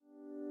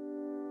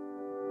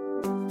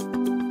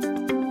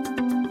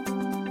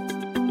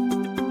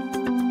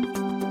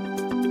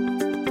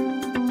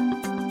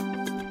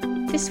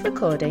This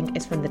recording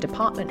is from the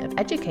Department of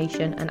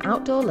Education and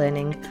Outdoor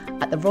Learning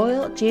at the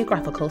Royal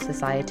Geographical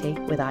Society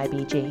with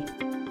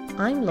IBG.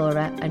 I'm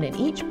Laura, and in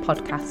each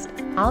podcast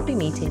I'll be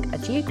meeting a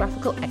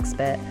geographical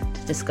expert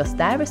to discuss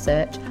their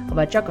research and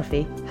where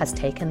geography has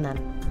taken them.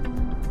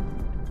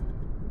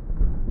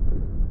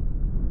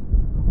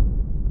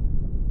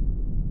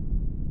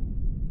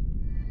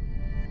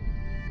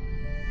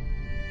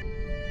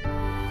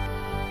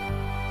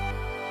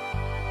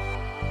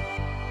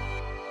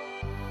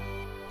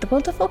 The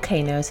world of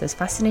volcanoes has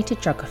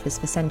fascinated geographers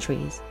for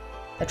centuries.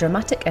 Their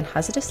dramatic and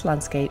hazardous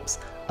landscapes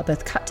are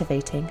both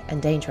captivating and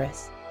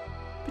dangerous.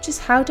 But just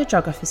how do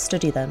geographers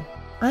study them?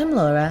 I'm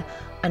Laura,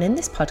 and in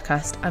this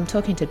podcast I'm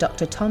talking to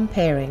Dr. Tom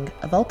Pearing,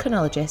 a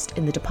volcanologist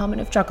in the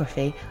Department of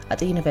Geography at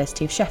the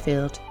University of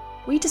Sheffield.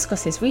 We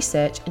discuss his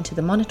research into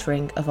the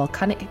monitoring of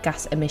volcanic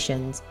gas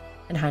emissions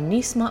and how new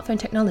smartphone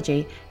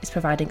technology is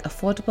providing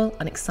affordable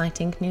and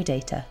exciting new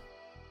data.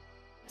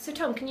 So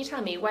Tom, can you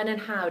tell me when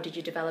and how did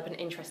you develop an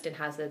interest in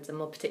hazards and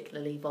more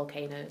particularly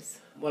volcanoes?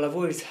 Well, I've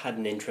always had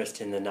an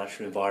interest in the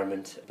natural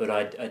environment, but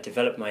I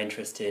developed my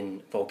interest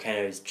in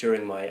volcanoes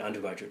during my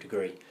undergraduate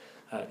degree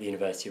at the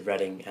University of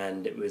Reading,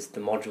 and it was the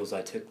modules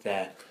I took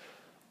there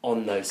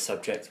on those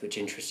subjects which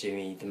interested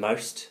me the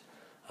most,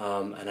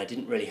 and I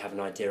didn't really have an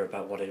idea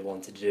about what I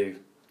wanted to do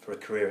for a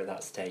career at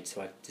that stage,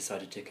 so I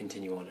decided to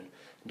continue on and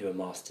do a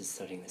master's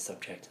studying the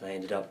subject, and I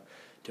ended up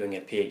doing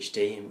a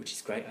PhD, which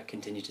is great. I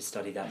continue to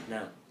study that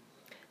now.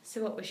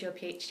 So what was your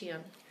PhD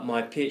on?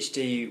 My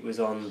PhD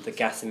was on the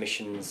gas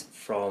emissions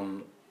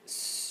from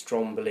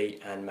Stromboli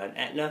and Mount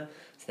Etna.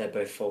 So they're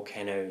both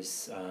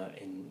volcanoes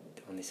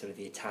on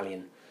the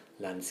Italian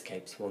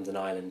landscapes. One's an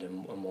island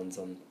and one's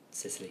on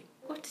Sicily.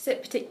 What is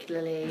it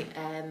particularly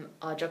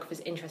are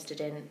geographers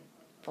interested in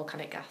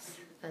volcanic gas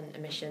and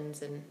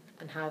emissions, and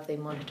how have they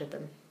monitored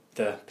them?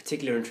 The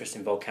particular interest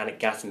in volcanic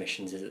gas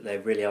emissions is that they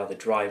really are the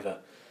driver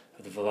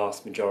of the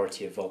vast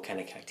majority of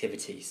volcanic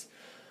activities.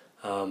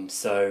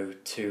 So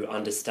to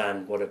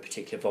understand what a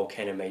particular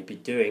volcano may be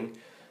doing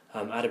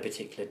at a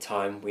particular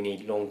time, we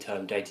need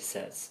long-term data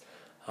sets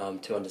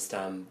to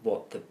understand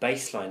what the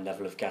baseline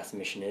level of gas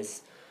emission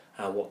is,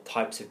 what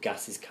types of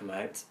gases come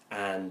out,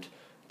 and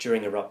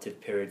during eruptive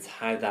periods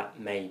how that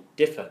may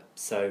differ.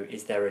 So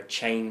is there a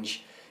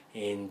change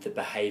in the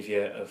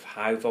behaviour of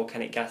how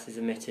volcanic gas is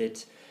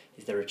emitted?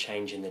 Is there a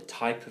change in the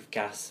type of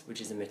gas which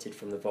is emitted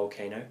from the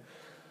volcano?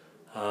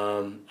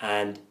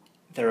 And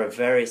there are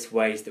various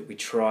ways that we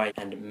try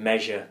and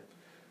measure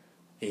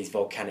these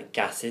volcanic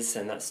gases,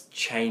 and that's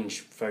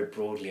changed very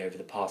broadly over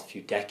the past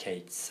few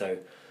decades. So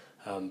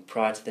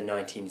prior to the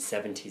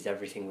 1970s,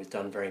 everything was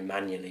done very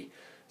manually.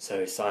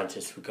 So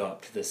scientists would go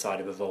up to the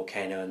side of a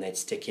volcano and they'd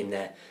stick in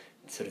their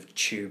sort of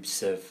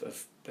tubes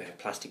of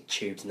plastic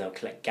tubes, and they'll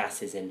collect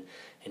gases in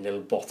little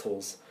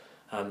bottles,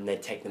 and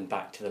they'd take them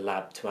back to the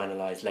lab to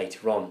analyse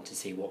later on to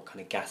see what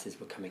kind of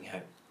gases were coming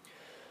out.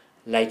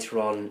 Later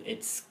on,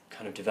 it's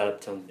kind of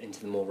developed into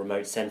the more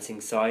remote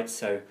sensing side.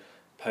 So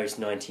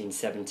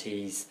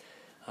post-1970s,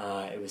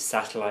 it was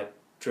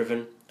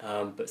satellite-driven,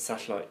 but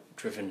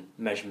satellite-driven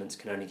measurements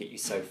can only get you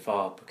so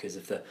far because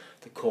of the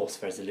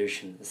coarse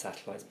resolution that the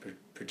satellites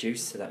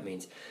produce. So that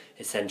means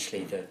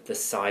essentially the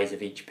size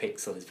of each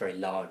pixel is very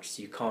large,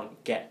 so you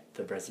can't get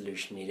the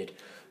resolution needed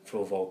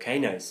for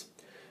volcanoes.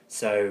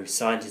 So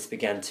scientists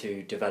began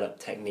to develop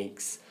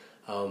techniques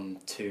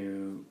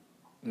to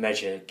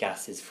measure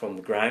gases from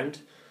the ground.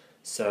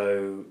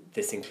 So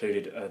this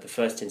included, the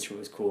first instrument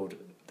was called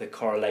the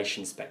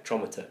correlation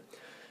spectrometer.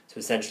 So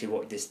essentially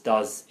what this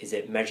does is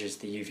it measures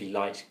the UV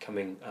light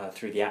coming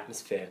through the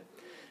atmosphere,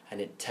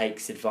 and it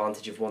takes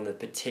advantage of one of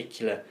the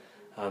particular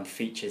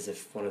features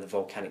of one of the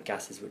volcanic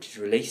gases which is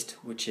released,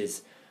 which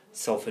is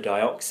sulfur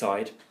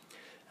dioxide.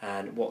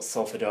 And what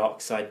sulfur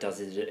dioxide does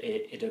is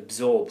it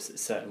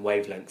absorbs certain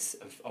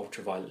wavelengths of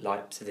ultraviolet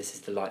light. So this is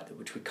the light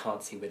which we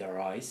can't see with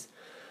our eyes.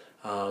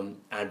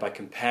 And by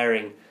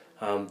comparing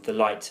the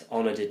light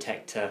on a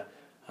detector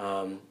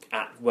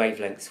at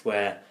wavelengths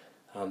where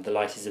the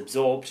light is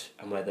absorbed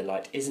and where the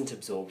light isn't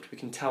absorbed, we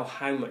can tell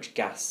how much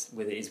gas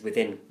is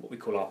within what we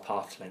call our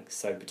path length,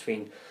 so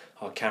between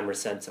our camera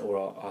sensor or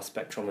our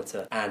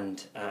spectrometer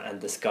and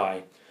the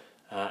sky.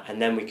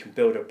 And then we can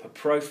build up a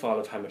profile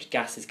of how much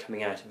gas is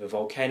coming out of a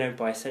volcano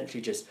by essentially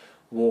just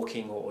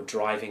walking or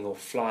driving or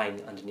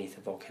flying underneath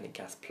a volcanic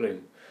gas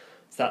plume.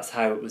 So that's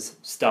how it was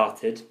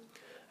started.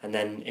 And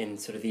then in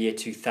sort of the year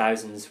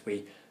 2000s,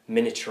 we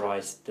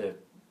miniaturized the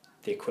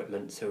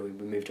equipment, so we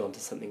moved on to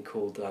something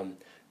called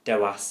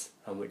DOAS,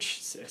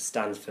 which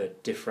stands for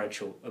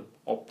Differential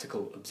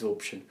Optical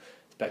Absorption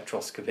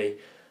Spectroscopy.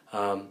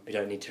 We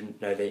don't need to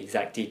know the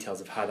exact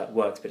details of how that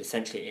works, but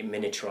essentially it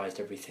miniaturized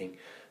everything.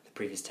 The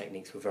previous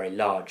techniques were very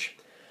large.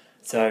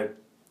 So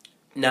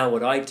now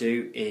what I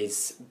do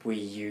is we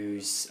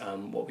use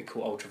what we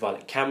call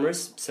ultraviolet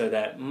cameras. So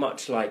they're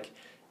much like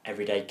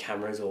everyday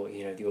cameras or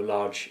your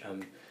large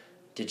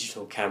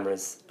digital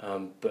cameras,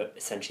 but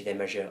essentially they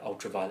measure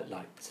ultraviolet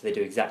light. So they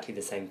do exactly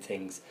the same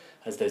things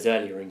as those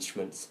earlier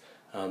instruments,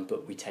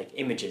 but we take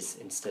images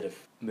instead of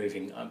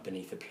moving up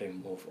beneath a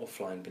plume or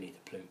flying beneath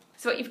a plume.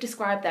 So what you've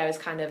described there is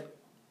kind of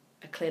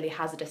a clearly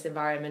hazardous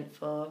environment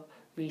for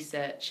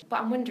research.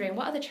 But I'm wondering,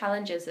 what are the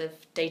challenges of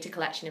data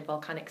collection in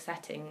volcanic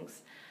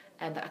settings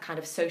that are kind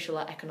of social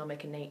or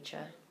economic in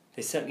nature?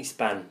 They certainly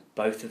span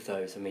both of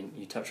those. I mean,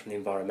 you touched on the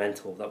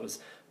environmental. That was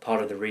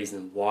part of the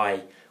reason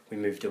why we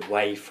moved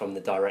away from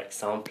the direct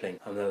sampling.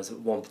 There was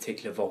one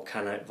particular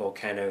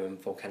volcano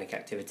and volcanic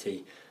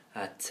activity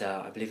at,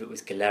 I believe it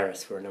was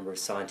Galeras, where a number of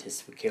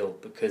scientists were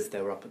killed because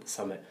they were up at the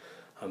summit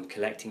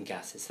collecting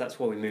gases. So that's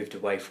why we moved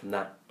away from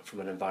that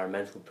from an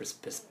environmental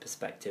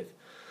perspective.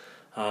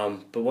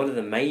 But one of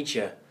the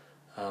major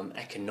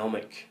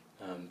economic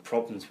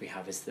problems we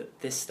have is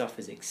that this stuff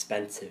is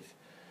expensive.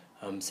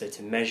 So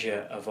to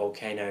measure a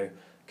volcano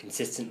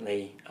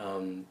consistently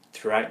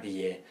throughout the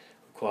year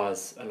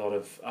requires a lot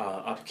of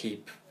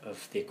upkeep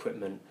of the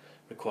equipment,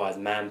 requires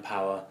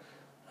manpower,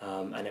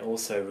 and it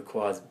also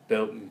requires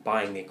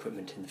buying the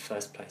equipment in the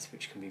first place,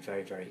 which can be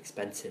very, very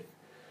expensive.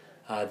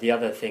 The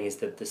other thing is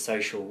that the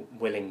social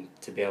willing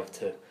to be able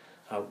to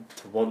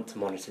want to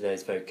monitor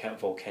those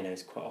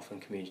volcanoes. Quite often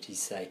communities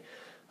say,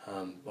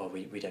 well,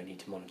 we don't need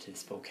to monitor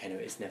this volcano,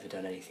 it's never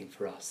done anything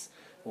for us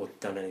or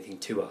done anything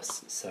to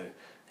us, so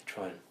they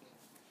try and,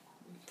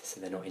 so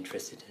they're not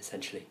interested,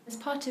 essentially. As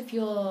part of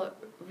your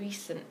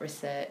recent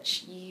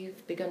research,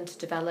 you've begun to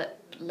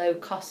develop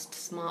low-cost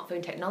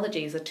smartphone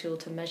technology as a tool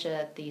to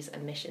measure these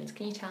emissions.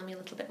 Can you tell me a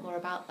little bit more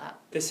about that?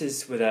 This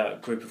is with a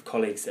group of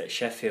colleagues at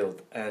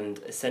Sheffield, and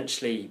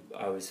essentially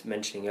I was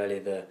mentioning earlier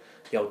the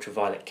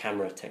ultraviolet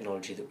camera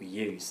technology that we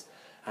use,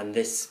 and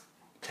this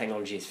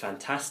technology is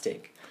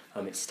fantastic.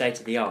 It's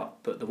state-of-the-art,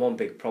 but the one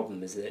big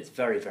problem is that it's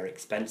very, very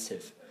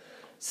expensive.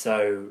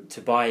 So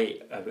to buy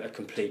a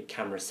complete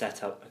camera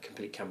setup, a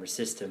complete camera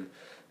system,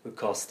 would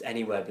cost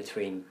anywhere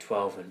between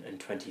 £12,000 and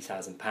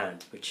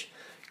 £20,000, which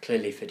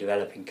clearly for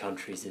developing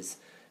countries is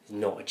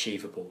not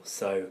achievable.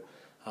 So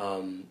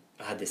I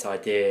had this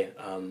idea,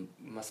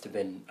 must have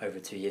been over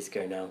 2 years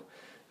ago now,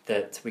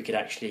 that we could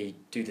actually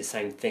do the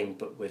same thing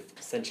but with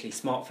essentially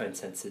smartphone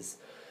sensors.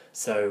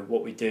 So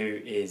what we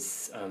do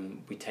is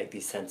we take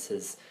these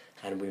sensors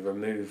and we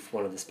remove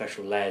one of the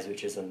special layers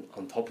which is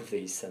on top of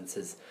these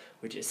sensors,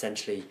 which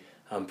essentially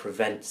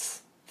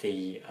prevents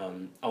the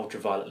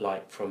ultraviolet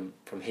light from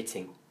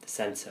hitting the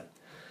sensor.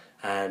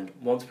 And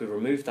once we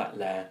remove that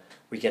layer,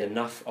 we get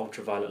enough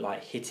ultraviolet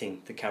light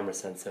hitting the camera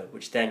sensor,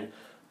 which then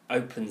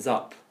opens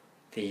up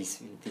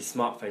these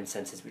smartphone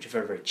sensors, which are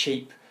very, very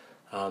cheap,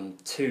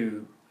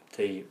 to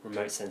the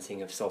remote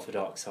sensing of sulfur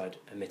dioxide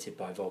emitted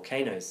by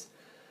volcanoes.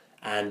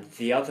 And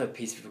the other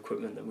piece of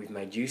equipment that we've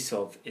made use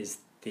of is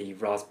the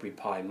Raspberry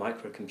Pi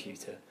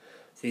microcomputer.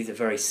 So these are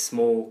very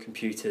small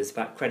computers,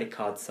 about credit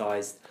card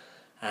sized,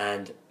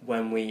 and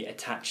when we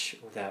attach,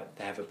 they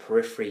have a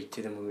periphery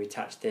to them, when we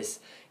attach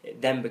this,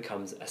 it then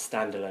becomes a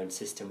standalone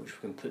system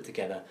which we can put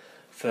together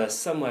for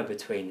somewhere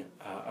between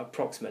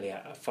approximately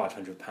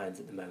 £500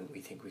 at the moment.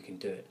 We think we can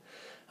do it.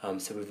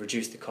 So we've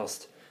reduced the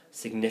cost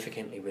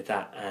significantly with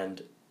that,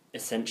 and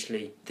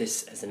essentially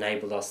this has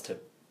enabled us to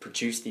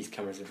produce these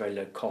cameras at very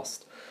low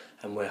cost,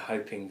 and we're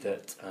hoping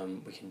that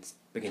we can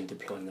begin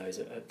deploying those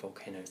at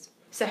volcanoes.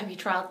 So have you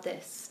trialled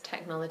this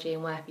technology,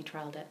 and where have you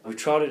trialled it? We've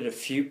trialled it at a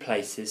few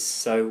places.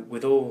 So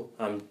with all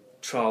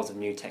trials of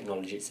new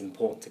technology, it's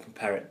important to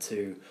compare it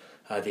to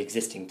the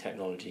existing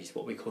technologies,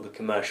 what we call the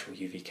commercial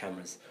UV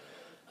cameras.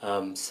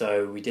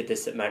 So we did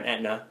this at Mount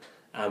Etna,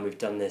 and we've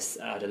done this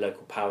at a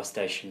local power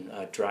station,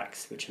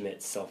 Drax, which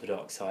emits sulfur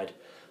dioxide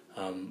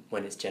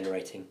when it's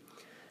generating.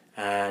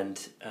 And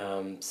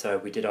so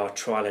we did our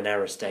trial and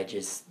error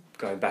stages,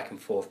 going back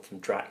and forth from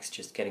Drax,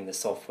 just getting the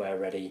software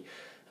ready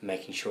and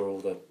making sure all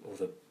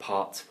the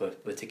parts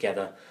were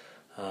together.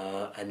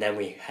 And then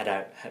we head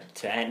out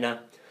to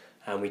Etna,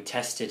 and we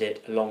tested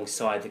it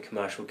alongside the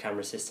commercial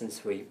camera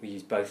systems. We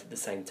used both at the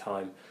same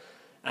time.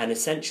 And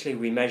essentially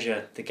we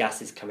measure the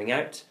gases coming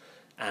out,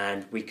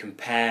 and we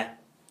compare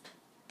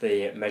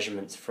the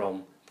measurements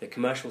from the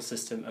commercial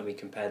system, and we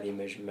compare the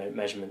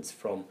measurements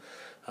from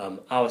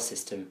our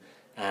system,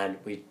 and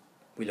we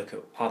look at,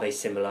 are they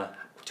similar,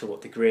 to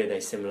what degree are they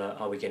similar,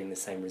 are we getting the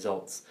same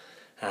results.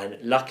 And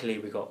luckily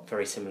we got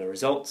very similar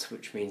results,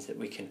 which means that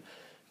we can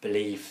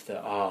believe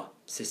that our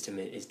system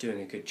is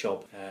doing a good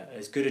job,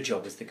 as good a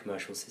job as the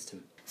commercial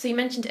system. So you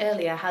mentioned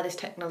earlier how this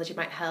technology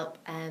might help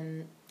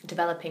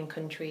developing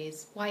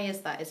countries. Why is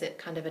that? Is it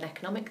kind of an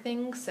economic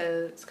thing,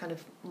 so it's kind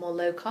of more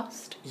low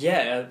cost?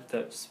 Yeah,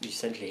 that's, you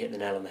essentially hit the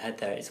nail on the head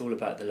there. It's all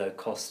about the low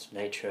cost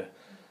nature.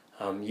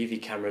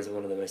 UV cameras are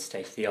one of the most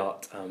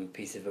state-of-the-art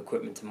pieces of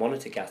equipment to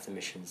monitor gas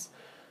emissions,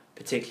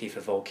 particularly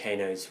for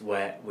volcanoes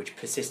which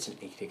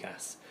persistently leak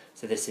gas.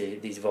 So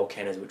these are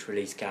volcanoes which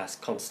release gas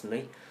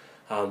constantly,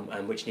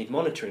 and which need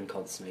monitoring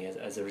constantly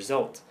as a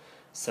result.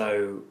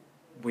 So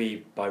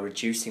by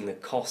reducing the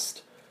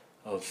cost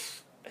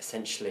of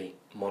essentially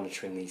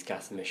monitoring these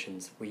gas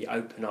emissions, we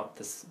open up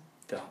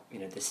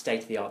the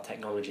state-of-the-art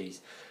technologies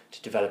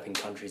to developing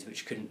countries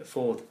which couldn't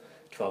afford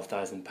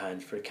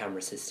 £12,000 for a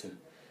camera system.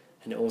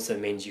 and it also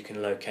means you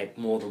can locate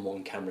more than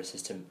one camera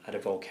system at a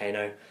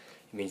volcano.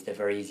 It means they're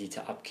very easy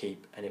to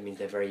upkeep, and it means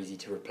they're very easy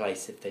to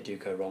replace if they do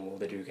go wrong or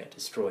they do get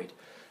destroyed.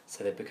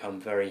 So they become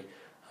very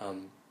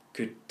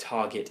good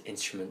target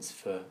instruments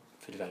for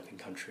developing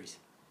countries.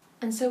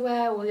 And so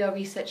where will your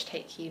research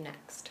take you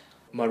next?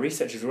 My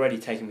research has already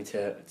taken me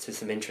to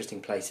some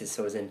interesting places.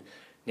 So I was in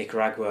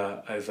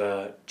Nicaragua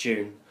over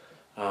June,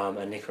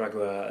 and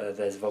Nicaragua,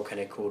 there's a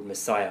volcano called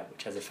Masaya,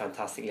 which has a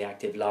fantastically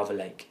active lava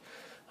lake.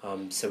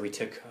 So we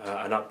took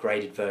an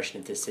upgraded version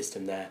of this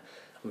system there,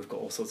 and we've got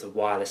all sorts of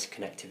wireless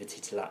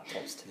connectivity to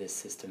laptops to this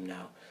system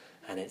now,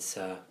 and it's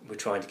we're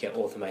trying to get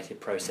automated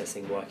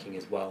processing working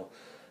as well.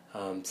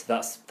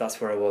 So that's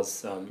where I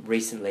was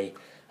recently,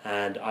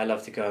 and I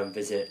love to go and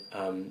visit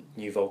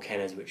new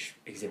volcanoes which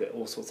exhibit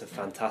all sorts of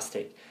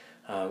fantastic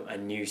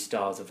and new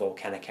styles of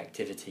volcanic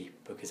activity,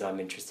 because I'm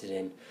interested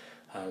in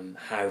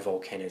how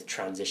volcanoes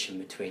transition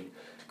between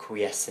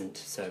quiescent,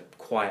 so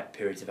quiet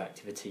periods of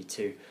activity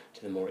to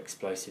the more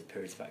explosive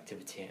periods of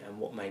activity, and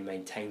what may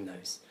maintain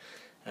those.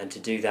 And to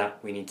do that,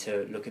 we need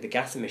to look at the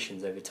gas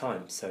emissions over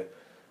time. So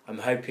I'm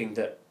hoping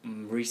that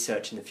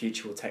research in the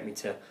future will take me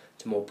to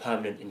more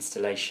permanent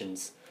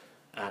installations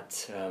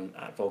at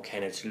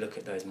volcanoes to look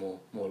at those more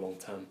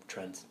long-term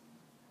trends.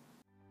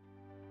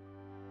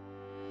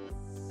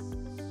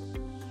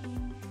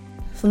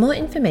 For more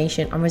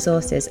information on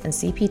resources and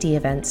CPD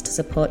events to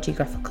support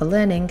geographical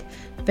learning,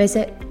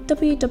 visit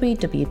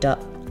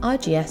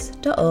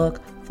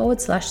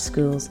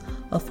www.rgs.org/schools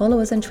or follow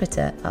us on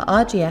Twitter at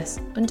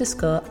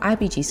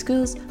 @RGS_IBG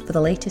Schools for the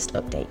latest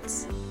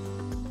updates.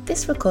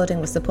 This recording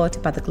was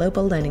supported by the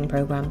Global Learning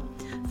Programme.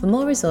 For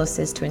more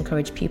resources to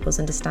encourage pupils'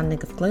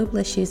 understanding of global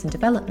issues and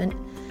development,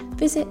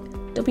 visit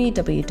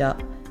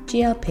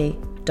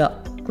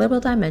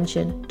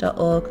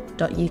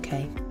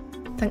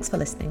www.glp.globaldimension.org.uk. Thanks for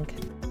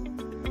listening.